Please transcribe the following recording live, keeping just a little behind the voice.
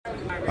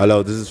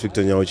Hello, this is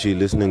Victor Nyauchi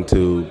listening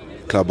to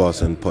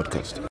Clubhouse and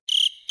Podcast.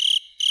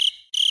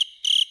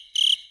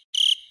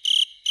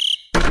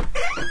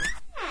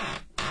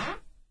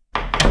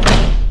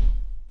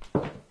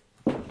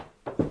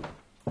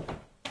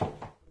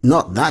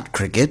 Not that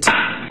cricket.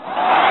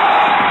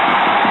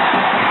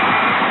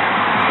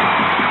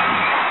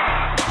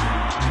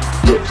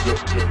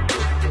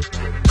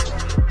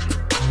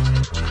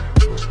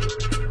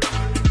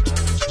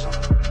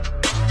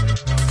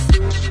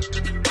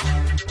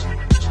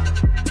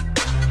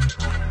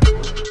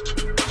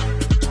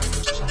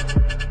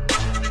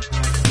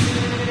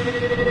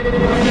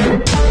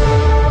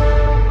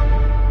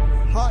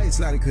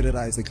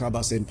 Kwirirayi is the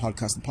Clubhouse and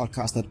Podcast, the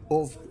podcast that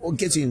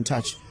gets you in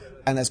touch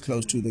and as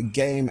close to the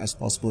game as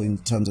possible in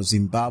terms of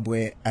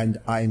Zimbabwe. And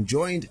I am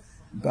joined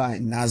by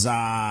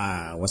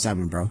Naza. What's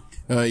happening, bro?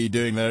 How are you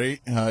doing,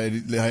 Larry?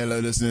 Hello,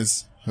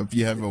 listeners. Hope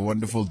you have a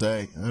wonderful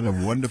day. I had a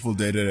wonderful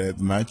day today at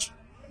the match.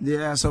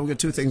 Yeah, so we've got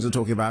two things to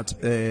talk about.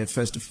 The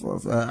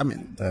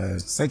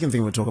second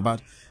thing we'll talk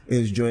about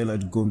is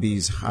Joylord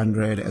Gumbie's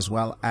 100, as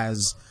well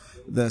as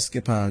the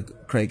skipper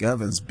Craig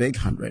Ervine's big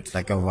 100,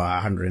 like over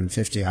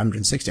 150,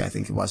 160, I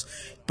think it was.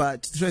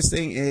 But the first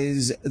thing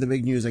is the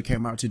big news that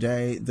came out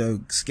today.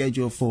 The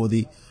schedule for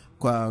the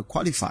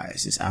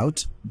qualifiers is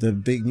out. The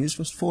big news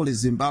first of all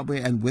is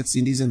Zimbabwe and West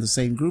Indies in the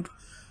same group.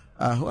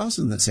 Who else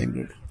is in the same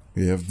group?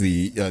 We have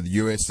the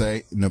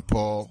USA,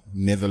 Nepal,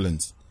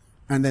 Netherlands.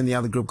 And then the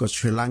other group got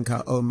Sri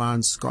Lanka,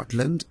 Oman,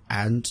 Scotland,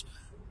 and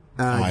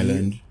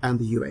Ireland. And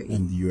the UAE.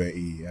 And the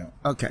UAE, yeah.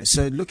 Okay,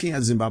 so looking at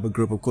the Zimbabwe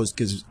group, of course,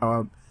 because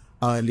our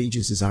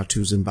allegiances are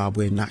to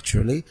Zimbabwe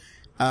naturally.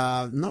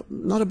 Not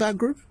a bad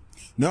group?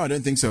 No, I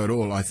don't think so at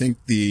all. I think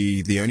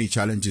the only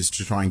challenge is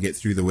to try and get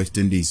through the West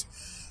Indies.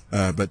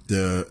 But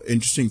the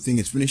interesting thing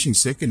is finishing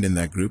second in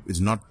that group is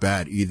not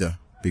bad either,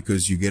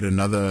 because you get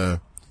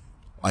another,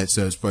 I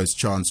suppose,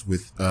 chance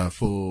with a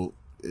full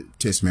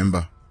test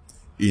member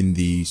in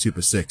the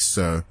Super Six.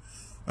 So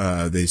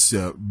there's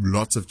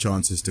lots of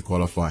chances to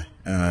qualify.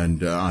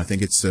 And I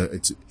think it's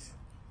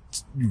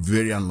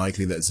very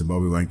unlikely that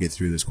Zimbabwe won't get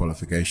through those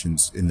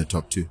qualifications in the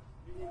top two.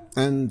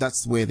 And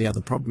that's where the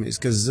other problem is,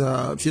 because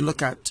if you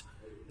look at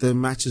the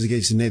matches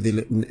against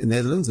the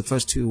Netherlands, the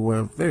first two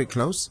were very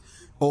close,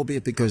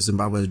 albeit because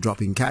Zimbabwe was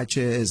dropping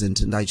catches and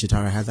Tendai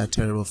Chitara had that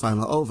terrible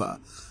final over.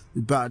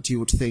 But you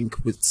would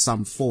think with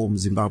some form,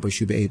 Zimbabwe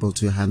should be able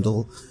to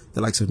handle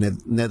the likes of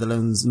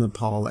Netherlands,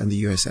 Nepal, and the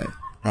USA.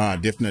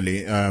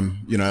 Definitely.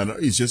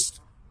 It's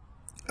just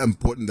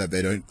important that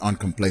they aren't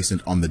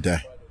complacent on the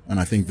day. And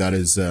I think that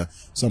is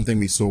something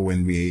we saw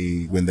when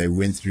they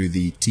went through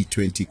the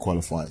T20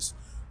 qualifiers.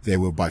 They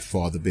were by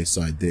far the best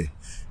side there.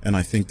 And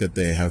I think that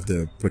they have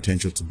the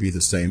potential to be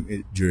the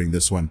same during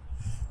this one.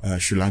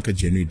 Sri Lanka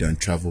generally don't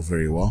travel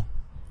very well.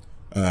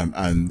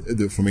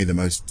 For me, the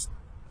most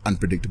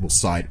unpredictable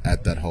side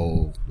at that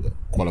whole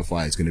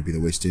qualifier is going to be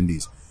the West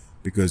Indies.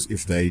 Because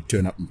if they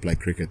turn up and play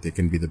cricket, they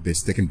can be the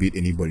best. They can beat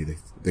anybody.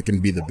 They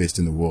can be the best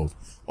in the world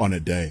on a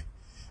day.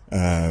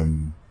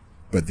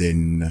 But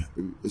then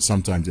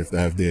sometimes if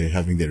they're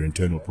having their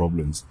internal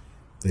problems,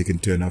 they can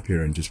turn up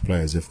here and just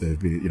play as if they've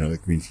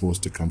been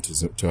forced to come to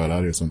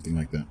Harare or something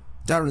like that.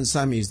 Darren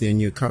Sammy is their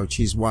new coach.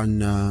 He's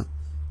won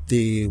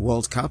the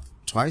World Cup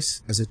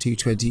twice as a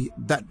T20.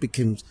 That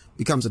becomes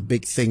a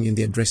big thing in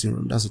their dressing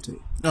room, doesn't it?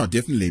 No,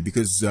 definitely,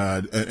 because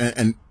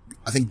and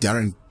I think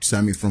Darren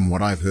Sammy, from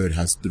what I've heard,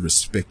 has the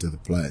respect of the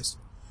players.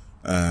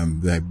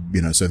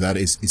 So that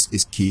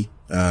is key.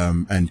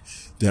 And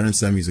Darren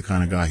Sammy is the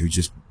kind of guy who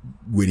just,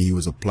 when he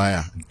was a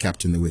player and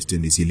captained the West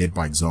Indies, he led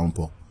by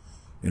example.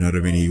 You know what I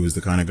mean? He was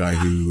the kind of guy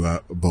who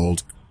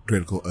bowled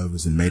critical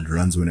overs and made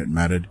runs when it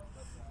mattered.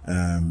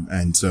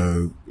 And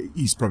so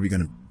he's probably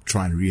going to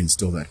try and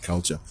reinstill that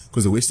culture,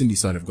 because the West Indies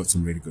side have got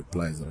some really good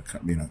players that are,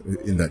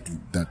 in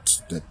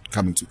that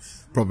coming to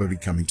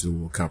the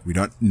World Cup. We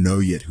don't know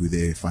yet who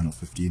their final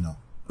 15 are.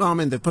 Well, I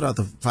mean, they put out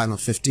the final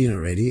 15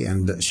 already,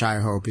 and Shai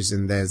Hope is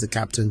in there as the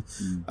captain.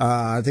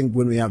 I think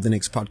when we have the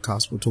next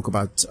podcast, we'll talk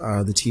about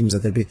the teams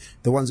that they'll be,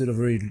 the ones that have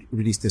already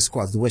released their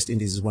squads. The West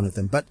Indies is one of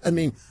them. But, I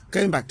mean,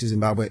 going back to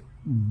Zimbabwe,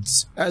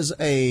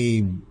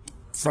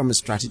 from a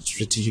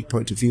strategic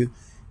point of view,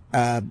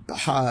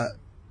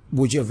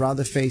 would you have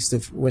rather faced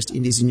the West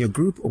Indies in your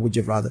group, or would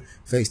you have rather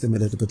face them a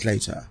little bit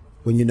later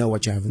when you know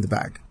what you have in the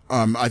bag?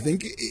 I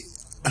think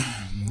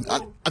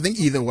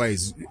either way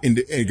is going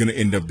to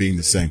end up being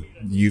the same.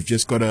 You've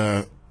just got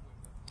to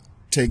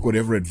take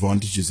whatever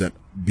advantages that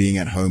being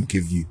at home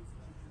give you,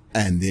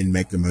 and then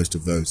make the most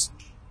of those.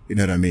 You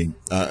know what I mean?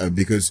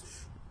 Because,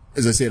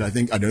 as I said, I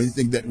don't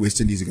think that West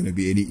Indies are going to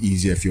be any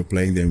easier if you're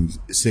playing them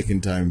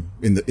second time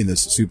in the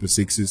Super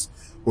Sixes,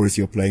 or if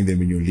you're playing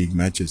them in your league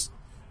matches.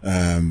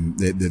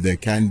 They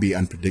can be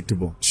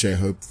unpredictable. Shea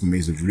Hope, for me,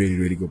 is a really,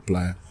 really good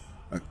player.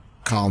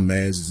 Carl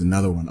Mayers is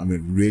another one. I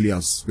mean, really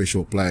are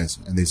special players,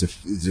 and there's a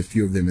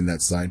few of them in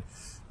that side.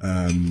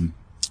 And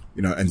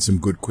some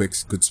good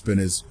quicks, good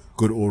spinners,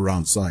 good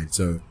all-round side.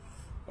 So,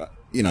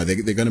 they're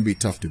going to be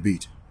tough to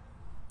beat.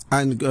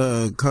 And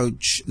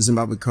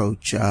Zimbabwe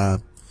coach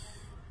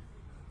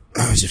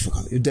I just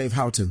forgot. Dave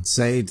Houghton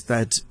said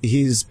that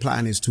his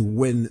plan is to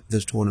win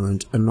this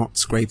tournament and not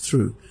scrape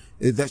through.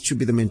 That should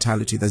be the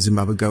mentality that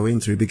Zimbabwe go in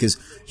through, because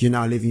you're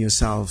now leaving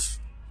yourself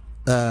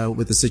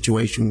with a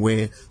situation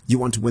where you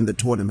want to win the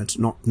tournament,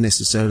 not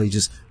necessarily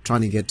just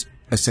trying to get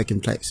a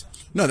second place.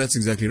 No, that's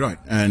exactly right.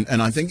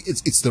 And I think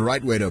it's the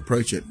right way to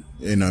approach it,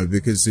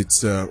 because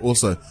it's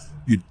also,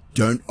 you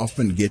don't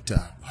often get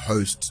to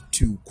host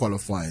 2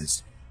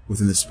 qualifiers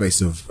within the space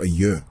of a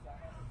year.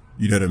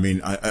 You know what I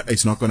mean?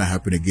 It's not going to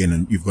happen again,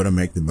 and you've got to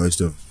make the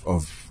most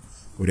of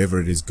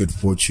whatever it is, good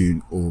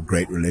fortune or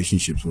great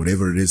relationships,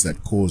 whatever it is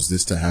that caused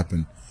this to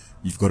happen.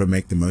 You've got to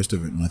make the most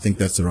of it, and I think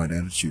that's the right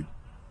attitude.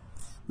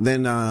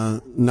 Then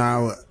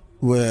now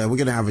we're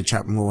going to have a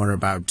chat more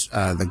about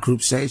the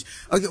group stage.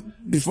 Okay,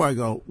 before I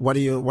go, what do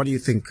you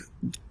think?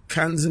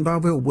 Can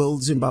Zimbabwe, will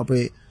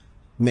Zimbabwe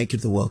make it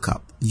to the World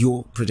Cup?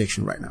 Your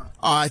prediction right now?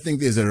 I think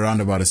there's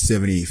around about a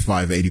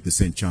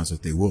 75-80% chance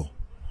that they will.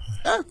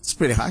 It's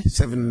pretty high,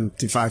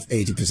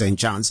 75-80%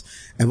 chance.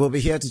 And we'll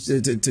be here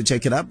to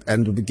check it up,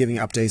 and we'll be giving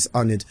updates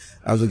on it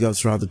as we go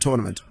throughout the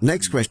tournament.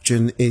 Next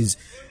question is,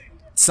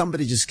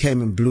 somebody just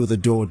came and blew the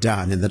door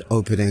down in that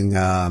opening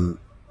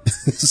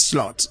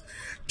slot.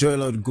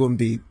 Joylord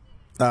Gumbie.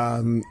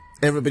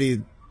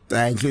 Everybody,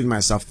 including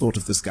myself, thought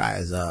of this guy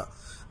as a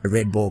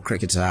red ball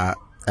cricketer.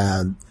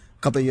 A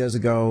couple of years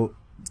ago,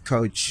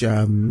 Coach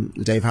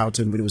Dave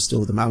Houghton, when he was still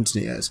with the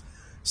Mountaineers,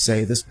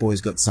 say this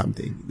boy's got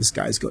something. This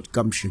guy's got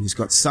gumption. He's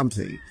got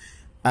something.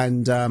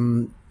 And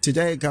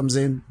today it comes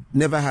in,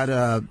 never had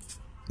a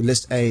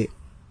list A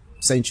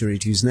century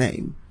to his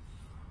name,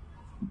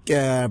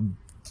 and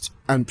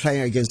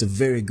playing against a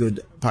very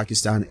good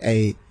Pakistan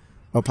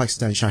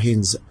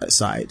Shaheens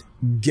side,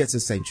 gets a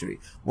century.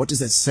 What does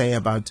that say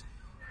about,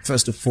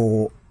 first of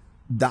all,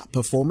 that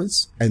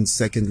performance, and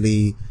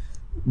secondly,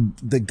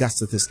 the guts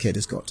that this kid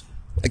has got?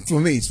 Like,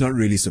 for me, it's not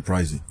really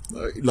surprising.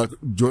 Like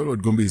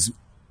Joylord Gumbie's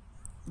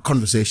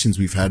conversations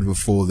we've had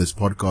before this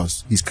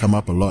podcast, he's come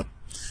up a lot.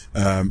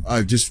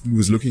 I just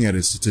was looking at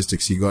his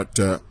statistics. He got,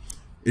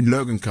 in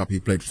Logan Cup, he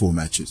played 4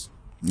 matches.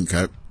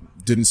 Okay.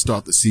 Didn't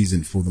start the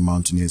season for the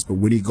Mountaineers, but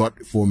when he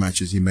got 4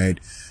 matches, he made,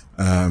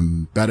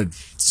 batted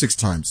 6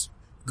 times,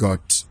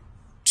 got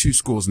 2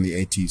 scores in the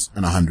 80s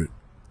and 100.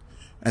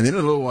 And then a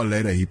little while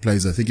later, he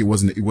plays, I think it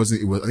was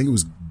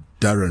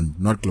Durham,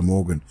 not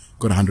Glamorgan,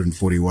 got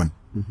 141.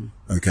 Mm-hmm.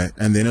 Okay.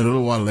 And then a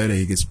little while later,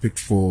 he gets picked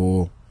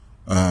for,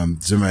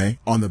 Zimbabwe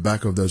on the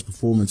back of those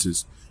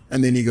performances.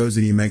 And then he goes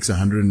and he makes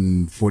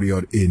 140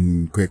 odd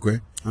in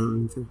Kwirirayi.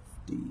 150.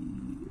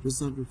 It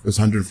was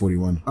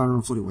 141.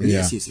 141.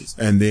 Yeah. Yes.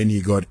 And then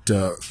he got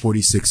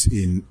 46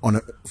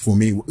 for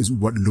me, is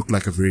what looked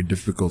like a very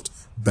difficult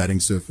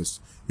batting surface.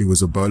 It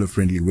was a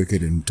bowler-friendly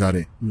wicket in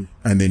Tare. Mm.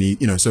 And then he,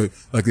 so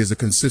like there's a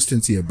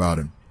consistency about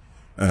him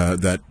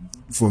that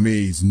for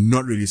me is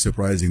not really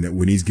surprising, that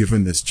when he's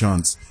given this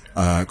chance,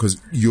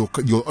 because you're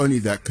only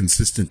that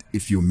consistent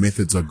if your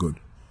methods are good.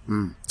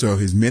 Mm. So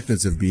his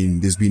methods have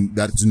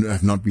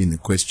not been the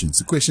questions.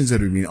 The questions that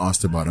have been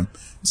asked about him,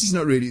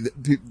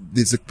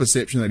 there's a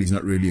perception that he's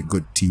not really a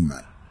good team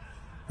man.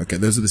 Okay,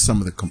 those are some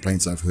of the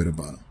complaints I've heard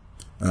about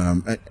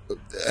him.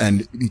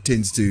 And he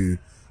tends to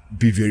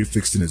be very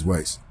fixed in his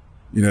ways.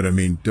 You know what I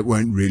mean? That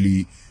won't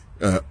really,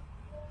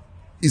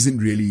 isn't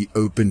really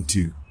open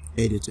to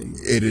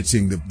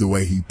editing the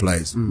way he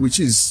plays, which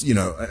is,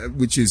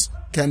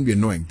 can be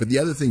annoying. But the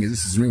other thing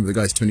is, remember, the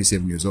guy's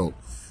 27 years old.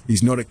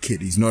 He's not a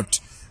kid. He's not,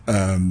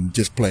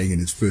 just playing in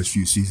his first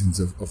few seasons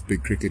of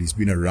big cricket. He's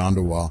been around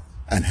a while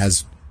and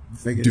has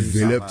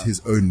developed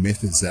his own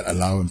methods that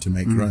allow him to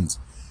make runs.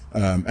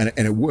 And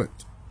it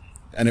worked.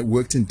 And it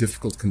worked in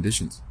difficult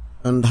conditions.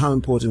 And how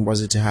important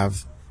was it to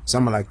have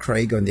someone like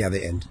Craig on the other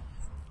end?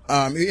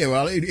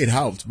 It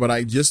helped,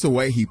 but just the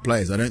way he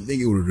plays, I don't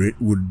think it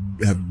would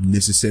have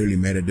necessarily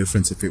made a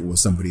difference if it was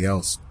somebody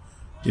else.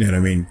 You know what I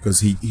mean? Because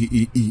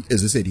he,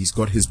 as I said, he's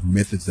got his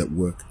methods that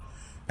work,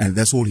 and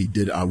that's all he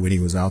did when he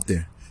was out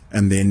there.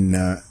 And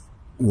then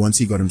once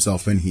he got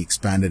himself in, he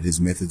expanded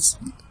his methods,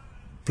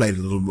 played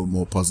a little bit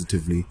more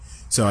positively.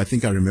 So I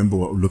think I remember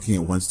looking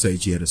at one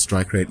stage, he had a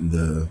strike rate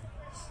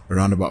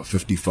around about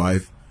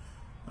 55,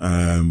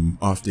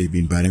 after he'd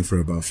been batting for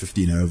about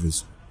 15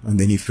 overs. And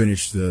then he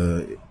finished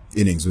the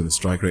innings with a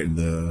strike rate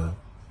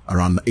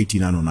around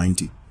 89 or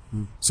 90.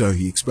 So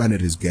he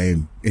expanded his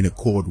game in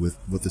accord with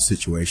what the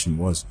situation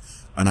was.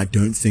 And I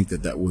don't think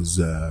that was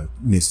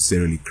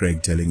necessarily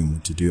Craig telling him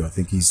what to do. I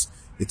think it's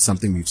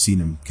something we've seen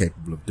him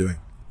capable of doing.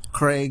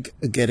 Craig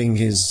getting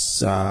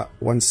his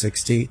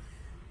 160.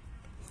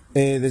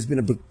 There's been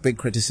a big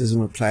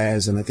criticism of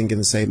players, and I think in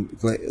the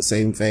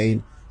same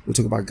vein, we'll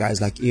talk about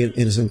guys like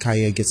Innocent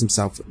Kaya gets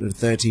himself to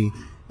 30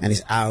 and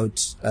is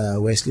out.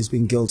 Wesley's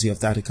been guilty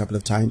of that a couple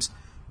of times.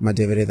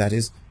 Madevere, that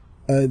is.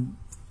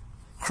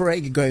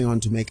 Craig going on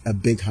to make a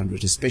big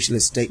 100, especially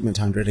a statement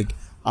 100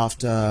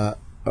 after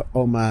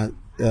Omar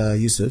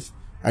Yusuf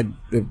had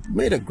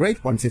made a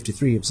great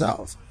 153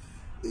 himself.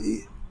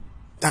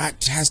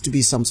 That has to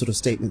be some sort of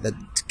statement that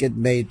get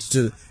made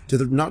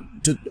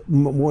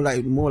more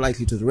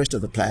likely to the rest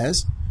of the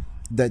players,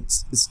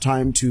 that it's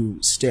time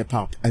to step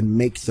up and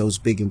make those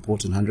big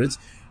important hundreds,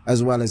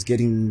 as well as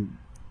getting,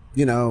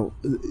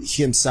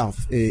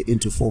 himself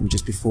into form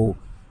just before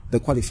the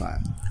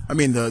qualifier? I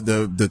mean,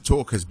 the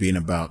talk has been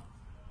about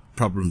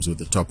problems with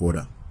the top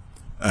order.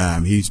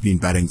 He's been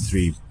batting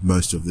 3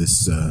 most of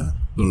this, the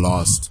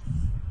last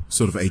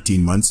sort of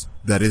 18 months.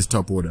 That is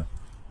top order.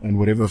 And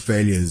whatever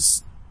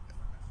failures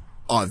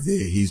are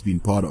there, he's been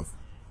part of.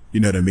 You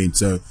know what I mean?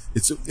 So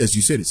it's, as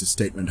you said, it's a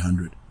statement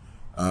 100.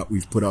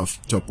 We've put our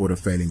top order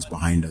failings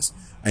behind us.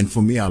 And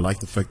for me, I like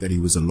the fact that he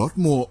was a lot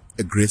more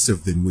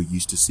aggressive than we're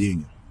used to seeing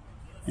him.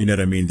 You know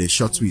what I mean? The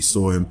shots we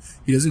saw him,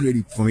 he doesn't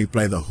really, for me,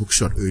 play the hook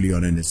shot early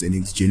on in his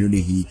innings.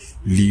 Generally, he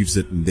leaves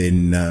it and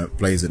then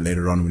plays it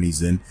later on when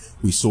he's in.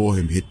 We saw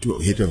him hit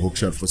a hook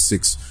shot for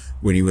 6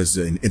 when he was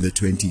in the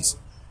 20s.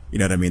 You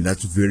know what I mean?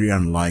 That's very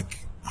unlike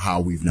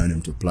how we've known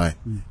him to play.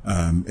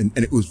 And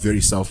it was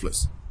very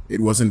selfless.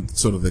 It wasn't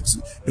sort of, it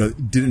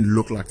didn't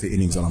look like the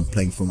innings that I'm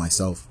playing for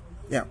myself.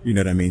 Yeah. You know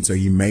what I mean? So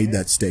he made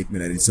that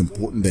statement, and it's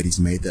important that he's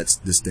made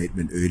the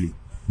statement early,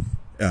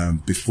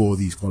 before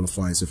these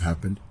qualifiers have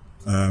happened.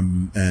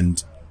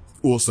 And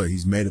also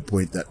he's made a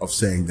point of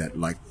saying that,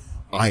 like,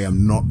 I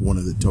am not one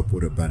of the top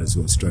order batters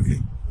who are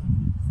struggling,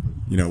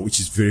 which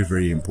is very,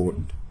 very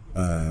important.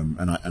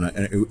 And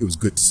it was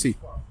good to see.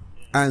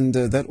 And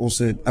that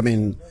also, I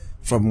mean,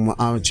 from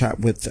our chat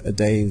with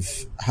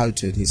Dave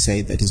Houghton, he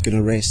said that he's going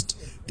to rest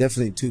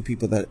definitely 3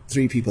 people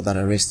that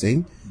are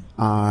resting,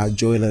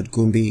 Joylord,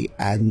 Gumbie,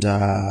 and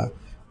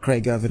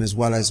Craig Ervine, as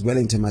well as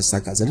Wellington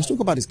Matambanadzo. Let's talk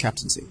about his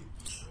captaincy.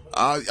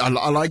 I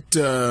liked,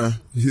 I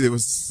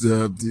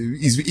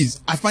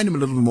find him a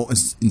little more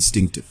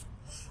instinctive.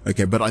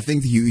 Okay. But I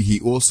think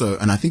he also,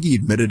 and I think he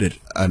admitted it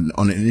in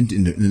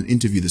an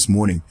interview this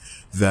morning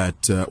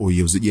that, or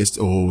was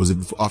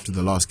it after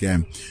the last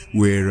game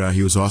where,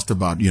 he was asked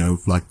about,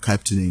 like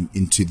captaining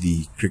into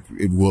the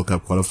World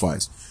Cup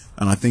qualifiers.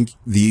 And I think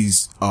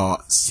these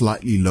are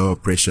slightly lower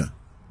pressure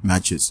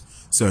matches.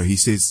 So he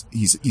says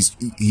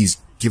he's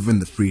given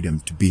the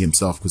freedom to be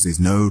himself because there's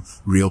no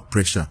real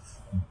pressure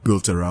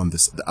built around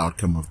the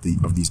outcome of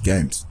these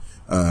games.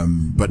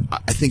 But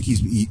I think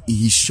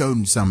he's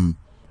shown some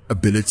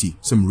ability,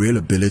 some real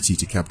ability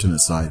to captain a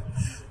side.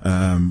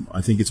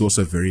 I think it's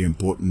also very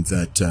important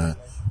that,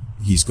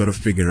 he's got to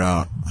figure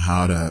out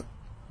how to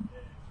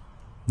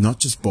not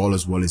just bowl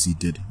as well as he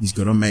did. He's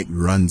got to make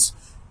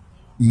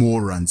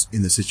more runs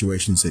in the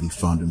situations that he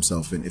found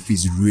himself in, if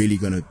he's really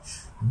going to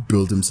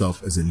build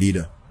himself as a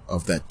leader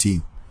of that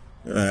team.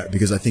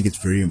 Because I think it's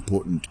very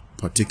important,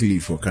 particularly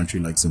for a country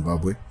like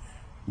Zimbabwe,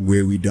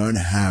 where we don't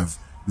have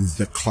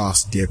the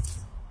class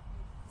depth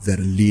that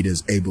a leader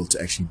is able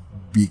to actually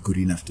be good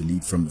enough to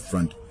lead from the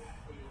front,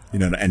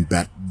 and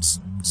bat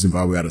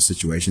Zimbabwe out of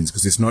situations.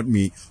 Because it's not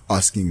me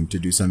asking him to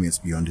do something that's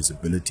beyond his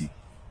ability,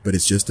 but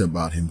it's just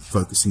about him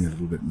focusing a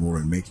little bit more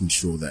and making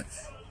sure that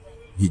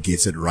he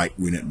gets it right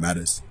when it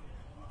matters.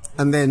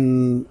 And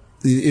then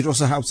it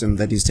also helps him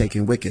that he's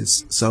taking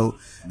wickets. So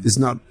it's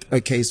not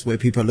a case where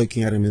people are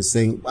looking at him and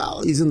saying,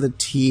 well, he's in the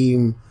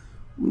team,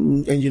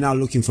 and you're now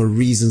looking for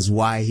reasons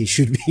why he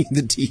should be in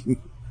the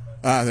team.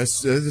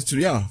 That's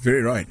yeah,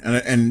 very right.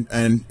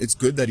 And it's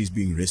good that he's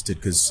being rested,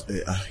 because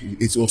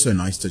it's also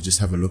nice to just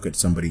have a look at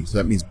somebody. So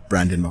that means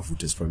Brandon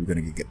Mafuta is probably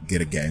going to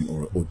get a game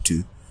or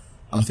 2.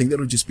 I think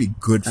that'll just be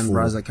good and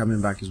Raza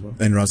coming back as well.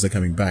 And Raza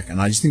coming back. And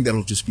I just think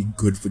that'll just be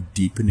good for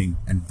deepening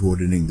and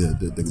broadening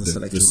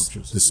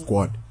the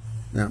squad.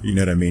 Yeah. You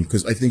know what I mean?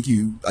 Because I think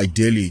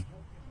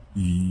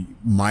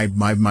my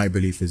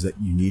belief is that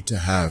you need to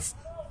have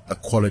a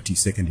quality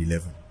second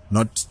 11.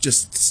 Not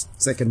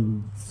just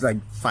second, like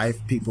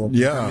 5 people.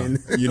 Yeah,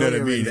 you know what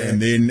I mean? And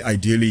then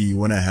ideally you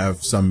want to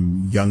have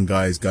some young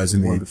guys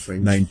in their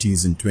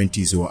 19s and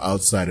 20s who are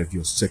outside of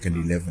your second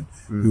 11,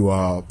 who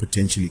are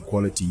potentially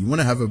quality. You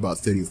want to have about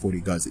 30 or 40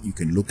 guys that you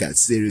can look at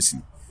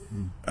seriously.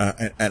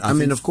 And I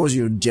mean, of course,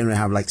 you generally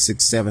have like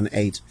 6, 7,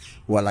 8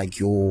 who are like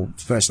your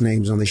first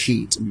names on the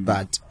sheet,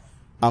 but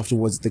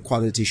afterwards the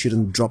quality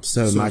shouldn't drop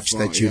so much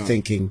that you're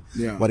thinking,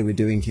 what are we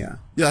doing here?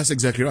 Yeah, that's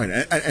exactly right.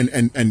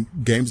 And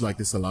games like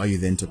this allow you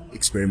then to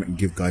experiment and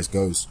give guys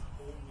goes.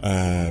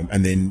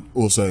 And then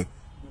also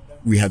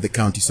we had the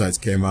county sides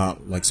came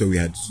out, like, so we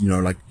had,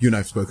 like you and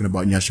I've spoken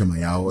about Nyasha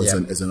Mayao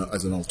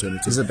as an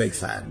alternative. He's a big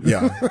fan.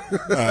 Yeah.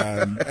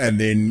 And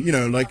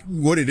then, like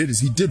what he did is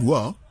he did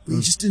well, but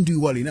he just didn't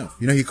do well enough.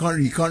 He didn't do well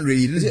enough.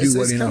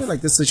 It's kind of like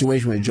this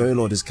situation where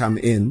Joylord has come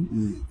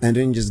in and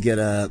didn't just get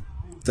a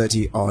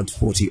 30-odd,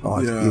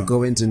 40-odd. Yeah. You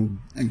go in and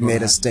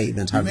made a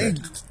statement. Like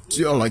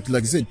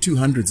I said,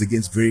 200s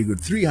against very good,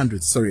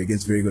 300s,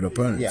 against very good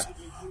opponents. Yeah.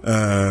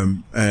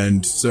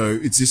 And so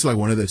it's just like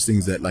one of those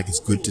things that, like, it's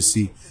good to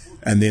see.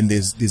 And then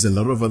there's a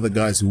lot of other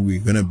guys who we're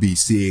going to be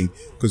seeing,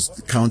 because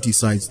the county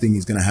sides thing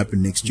is going to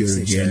happen next year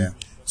again. Yeah.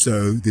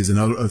 So there's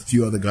a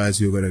few other guys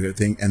who are going to go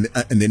thing. And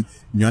then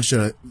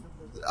Nyasha,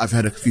 I've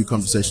had a few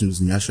conversations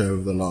with Nyasha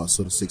over the last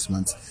sort of 6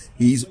 months.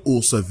 He's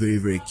also very,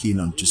 very keen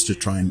on just to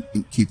try and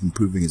keep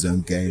improving his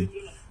own game,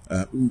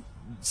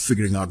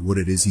 figuring out what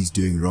it is he's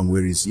doing wrong,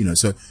 where he's,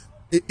 so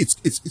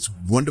it's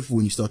wonderful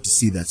when you start to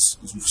see that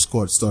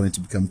squad starting to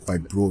become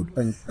quite broad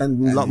and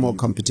a lot more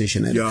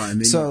competition. And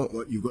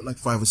then you've got like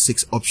 5 or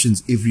 6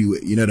 options everywhere.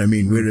 You know what I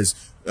mean? Whereas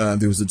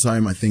there was a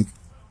time, I think,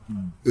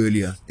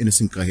 earlier,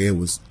 Innocent Kahe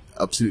was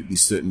absolutely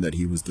certain that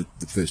he was the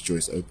first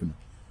choice opener.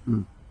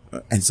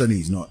 And suddenly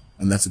he's not.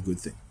 And that's a good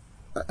thing.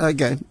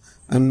 Okay.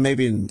 And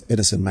maybe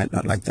Innocent might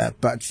not like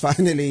that. But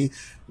finally,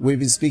 we've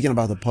been speaking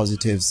about the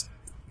positives.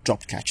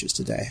 Dropped catches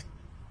today.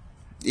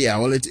 Yeah,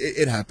 well,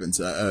 it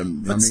happens. I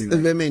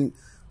mean,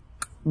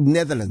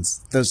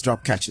 Netherlands, those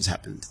drop catches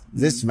happened.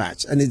 This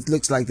match, and it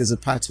looks like there's a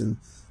pattern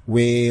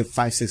where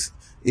 5-6.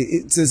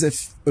 It's as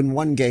if in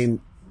one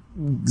game,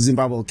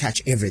 Zimbabwe will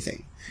catch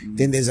everything.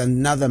 Then there's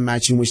another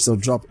match in which they'll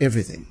drop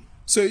everything.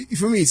 So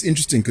for me, it's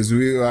interesting because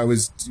I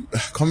was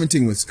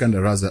commenting with Skanda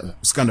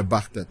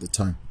Bakta at the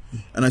time.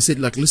 And I said,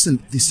 like,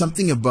 listen, there's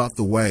something about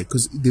the way,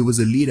 because there was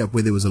a lead up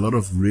where there was a lot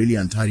of real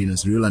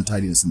untidiness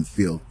in the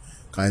field.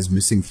 Guys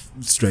missing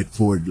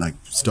straightforward, like,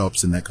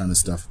 stops and that kind of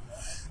stuff.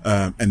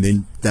 And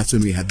then that's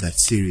when we had that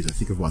series, I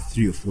think about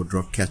 3 or 4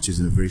 drop catches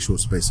in a very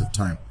short space of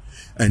time.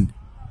 And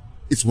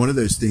it's one of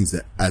those things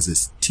that as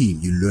a team,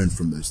 you learn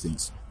from those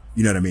things.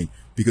 You know what I mean?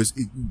 Because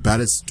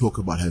batters talk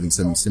about having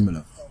something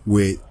similar,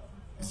 where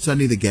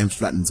suddenly the game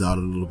flattens out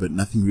a little bit,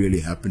 nothing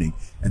really happening,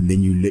 and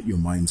then you let your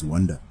minds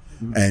wander.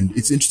 And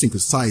it's interesting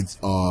because sides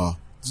are,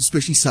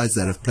 especially sides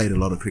that have played a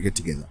lot of cricket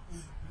together,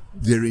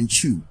 they're in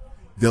tune.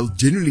 They'll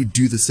generally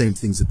do the same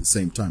things at the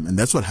same time. And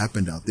that's what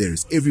happened out there,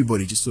 is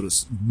everybody just sort of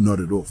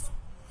nodded off.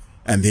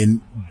 And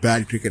then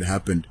bad cricket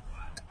happened,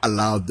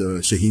 allowed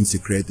the Shaheens to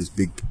create this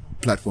big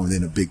platform,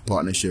 then a big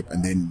partnership,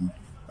 and then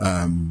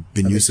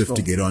Ben Yusuf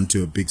to get on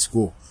to a big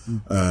score.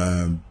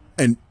 And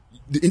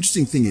the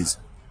interesting thing is,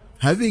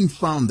 having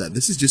found that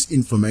this is just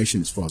information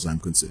as far as I'm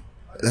concerned.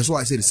 That's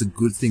why I said it's a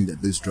good thing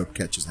that those drop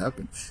catches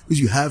happen, because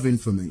you have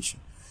information.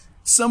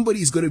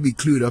 Somebody's got to be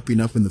clued up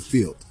enough in the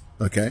field,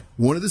 okay?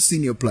 One of the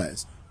senior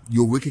players,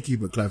 your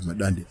wicketkeeper, Clive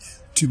Madande,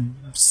 to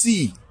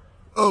see,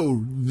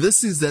 oh,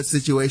 this is that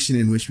situation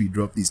in which we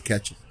drop these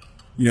catches.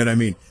 You know what I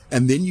mean?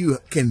 And then you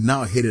can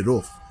now hit it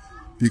off,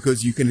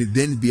 because you can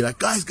then be like,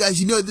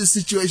 guys, you know this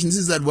situation, this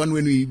is that one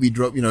when we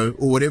drop, you know,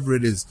 or whatever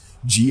it is,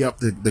 G up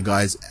the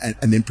guys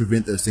and then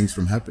prevent those things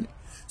from happening.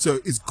 So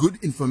it's good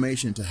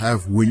information to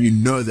have when you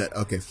know that,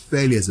 okay,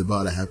 failure is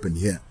about to happen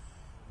here.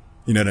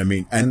 You know what I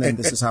mean? And then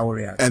this is how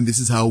we react. And this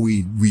is how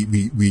we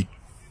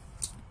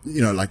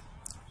you know, like,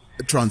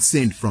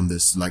 transcend from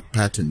this, like,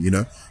 pattern, you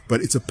know?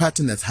 But it's a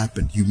pattern that's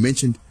happened. You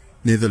mentioned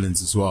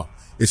Netherlands as well.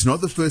 It's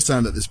not the first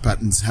time that this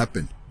pattern's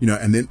happened, you know,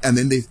 and then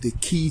the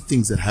key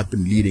things that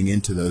happen leading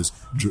into those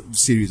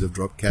series of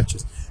drop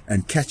catches,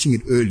 and catching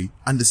it early,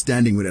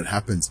 understanding when it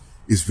happens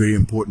is very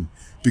important,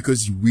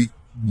 because we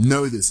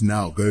know this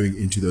now going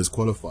into those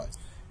qualifiers.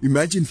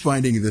 Imagine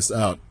finding this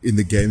out in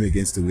the game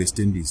against the West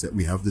Indies, that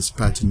we have this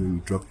pattern where we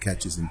drop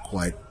catches in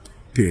quiet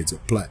periods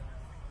of play.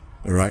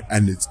 All right.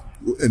 And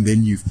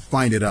then you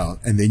find it out,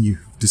 and then you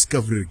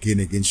discover it again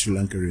against Sri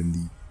Lanka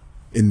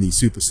in the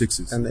Super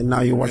Sixes. And then now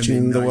you're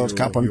watching the World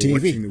Cup on TV.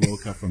 Watching the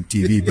World Cup on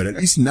TV, but at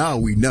least now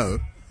we know,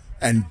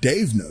 and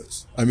Dave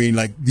knows. I mean,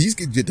 like,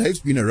 Dave's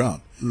been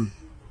around,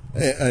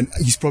 and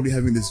he's probably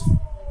having this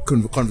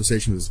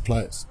conversation with his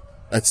players.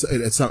 At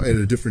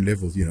a different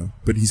level, you know,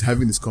 but he's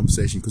having this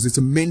conversation because it's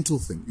a mental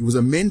thing. It was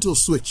a mental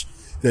switch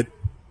that,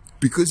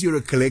 because you're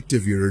a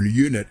collective, you're a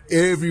unit,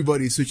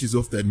 everybody switches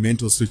off that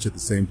mental switch at the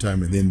same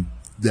time, and then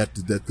that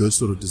those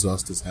sort of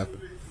disasters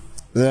happen.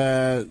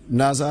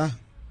 Naza,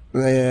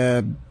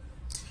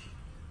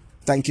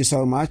 thank you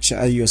so much.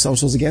 Your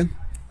socials again?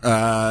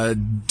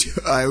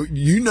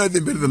 You know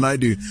them better than I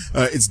do.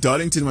 It's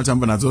Darlington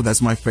Matambanadzo.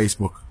 That's my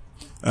Facebook.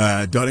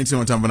 Darlington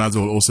Matambanadzo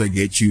will also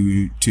get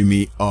you to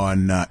me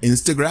on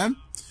Instagram,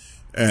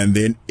 and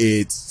then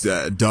it's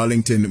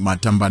Darlington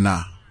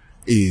Matambana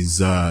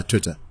is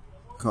Twitter.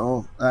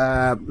 Cool.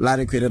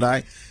 Larry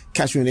Kwirirayi,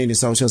 catch me on any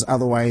socials.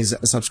 Otherwise,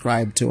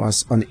 subscribe to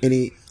us on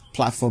any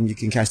platform you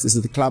can catch. This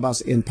is the Clubhouse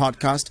in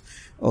podcast,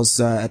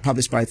 also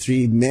published by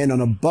 3 Men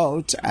on a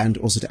Boat, and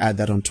also to add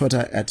that on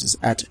Twitter at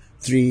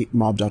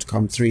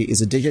 3mob.com. 3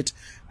 is a digit,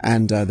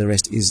 and the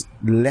rest is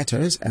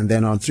letters. And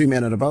then on 3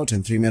 Men on a Boat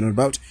and 3 Men on a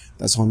Boat,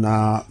 that's on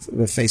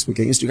Facebook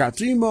and Instagram.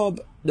 3mob,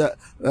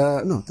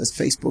 no, that's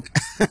Facebook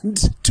and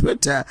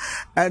Twitter,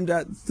 and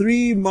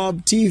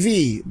 3mob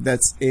TV.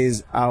 That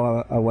is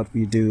our what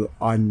we do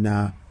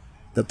on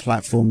the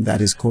platform that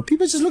is called.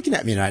 People are just looking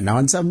at me right now,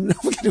 and so I'm not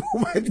forgetting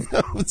all my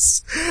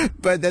notes.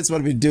 But that's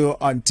what we do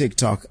on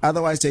TikTok.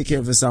 Otherwise, take care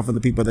of yourself and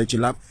the people that you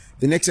love.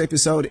 The next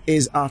episode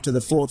is after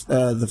the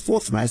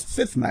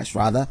fifth match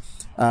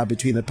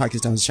between the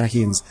Pakistan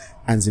Shaheens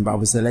and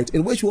Zimbabwe Select,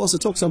 in which we'll also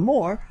talk some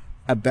more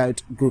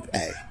about Group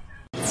A.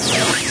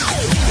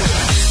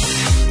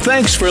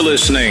 Thanks for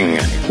listening.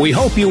 We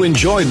hope you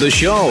enjoyed the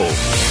show.